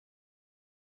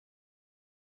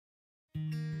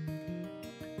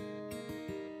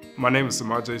My name is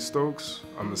Samaj Stokes.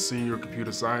 I'm a senior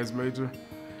computer science major,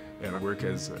 and I work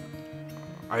as an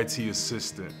IT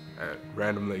assistant at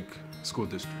Random Lake School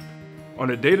District.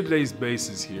 On a day-to-day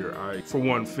basis here, I, for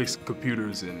one, fix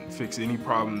computers and fix any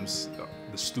problems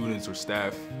the students or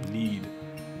staff need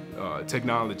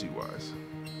technology-wise.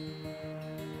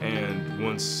 And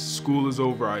once school is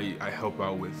over, I help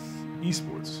out with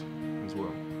esports as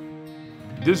well.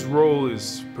 This role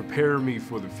is preparing me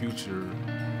for the future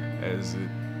as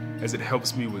it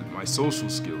helps me with my social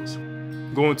skills.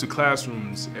 Going to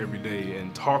classrooms every day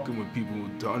and talking with people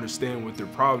to understand what their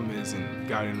problem is and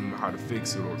guiding them how to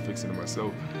fix it or fixing it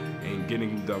myself and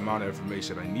getting the amount of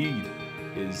information I need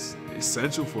is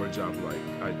essential for a job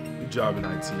job in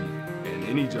IT and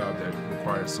any job that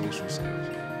requires social skills.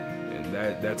 And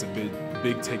that's a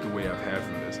big takeaway I've had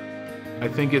from this. I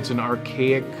think it's an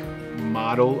archaic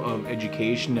model of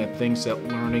education that thinks that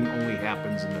learning only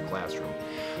happens in the classroom.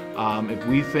 If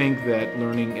we think that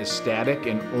learning is static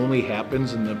and only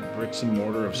happens in the bricks and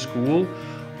mortar of school,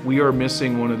 we are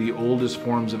missing one of the oldest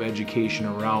forms of education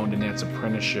around, and that's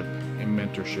apprenticeship and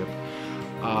mentorship.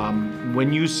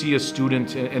 When you see a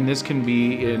student, and this can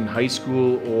be in high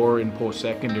school or in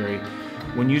post-secondary,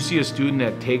 when you see a student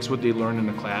that takes what they learn in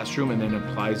the classroom and then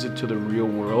applies it to the real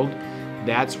world,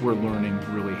 that's where learning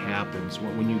really happens.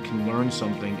 When you can learn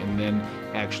something and then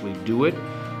actually do it,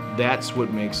 that's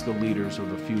what makes the leaders of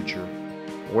the future.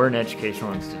 We're an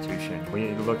educational institution.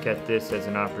 We look at this as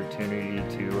an opportunity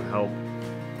to help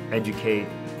educate,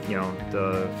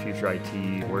 the future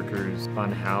IT workers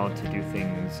on how to do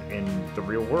things in the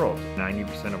real world.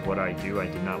 90% of what I do, I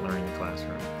did not learn in the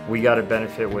classroom. We got a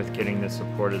benefit with getting the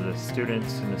support of the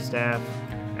students and the staff,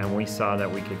 and we saw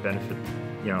that we could benefit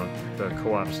the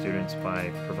co-op students by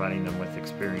providing them with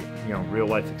experience, real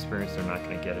life experience they're not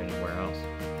going to get anywhere else.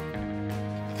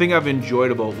 The thing I've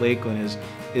enjoyed about Lakeland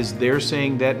is they're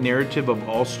saying that narrative of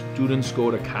all students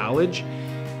go to college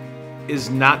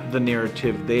is not the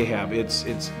narrative they have.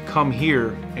 It's come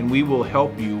here and we will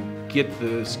help you get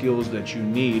the skills that you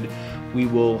need. We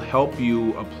will help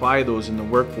you apply those in the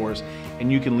workforce,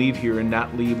 and you can leave here and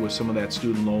not leave with some of that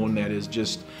student loan that is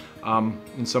just,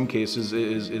 in some cases,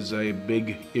 is a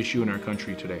big issue in our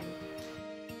country today.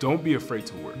 Don't be afraid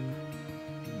to work.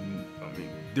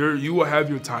 You will have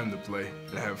your time to play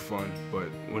and have fun, but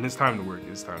when it's time to work,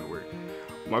 it's time to work.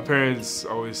 My parents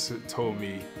always told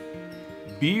me,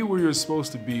 be where you're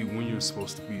supposed to be when you're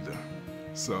supposed to be there.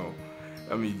 So,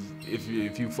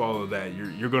 if you follow that,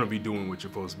 you're gonna be doing what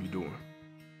you're supposed to be doing.